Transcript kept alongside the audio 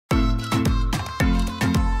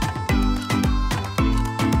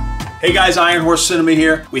Hey guys, Iron Horse Cinema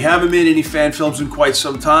here. We haven't made any fan films in quite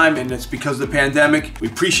some time, and it's because of the pandemic. We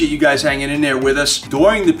appreciate you guys hanging in there with us.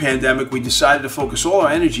 During the pandemic, we decided to focus all our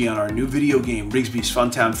energy on our new video game, Rigsby's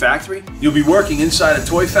FunTown Factory. You'll be working inside a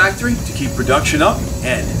toy factory to keep production up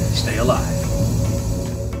and stay alive.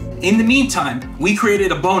 In the meantime, we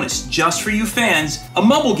created a bonus just for you fans, a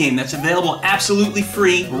mobile game that's available absolutely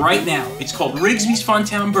free right now. It's called Rigsby's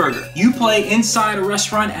FunTown Burger. You play inside a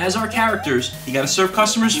restaurant as our characters. You gotta serve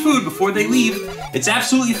customers food before they leave. It's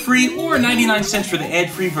absolutely free or 99 cents for the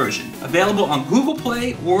ad-free version. Available on Google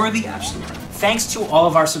Play or the App Store. Thanks to all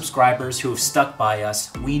of our subscribers who have stuck by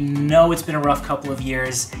us. We know it's been a rough couple of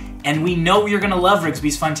years, and we know you're gonna love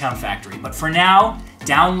Rigsby's FunTown Factory. But for now,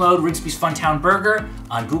 download Rigsby's FunTown Burger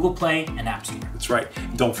on Google Play and App Store. That's right.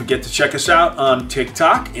 Don't forget to check us out on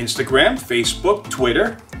TikTok, Instagram, Facebook,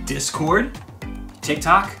 Twitter, Discord,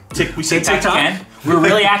 TikTok. We said TikTok. Again. We're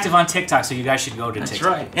really active on TikTok, so you guys should go to TikTok. That's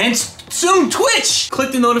right. And soon, Twitch!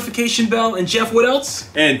 Click the notification bell, and Jeff, what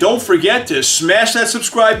else? And don't forget to smash that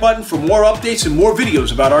subscribe button for more updates and more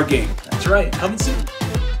videos about our game. That's right. Coming soon.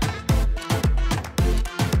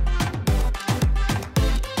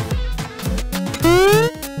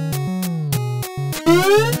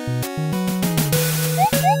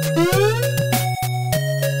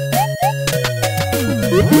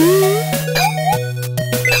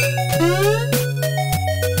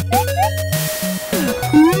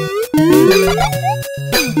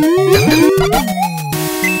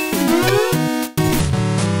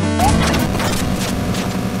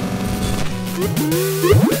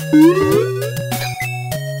 Woo!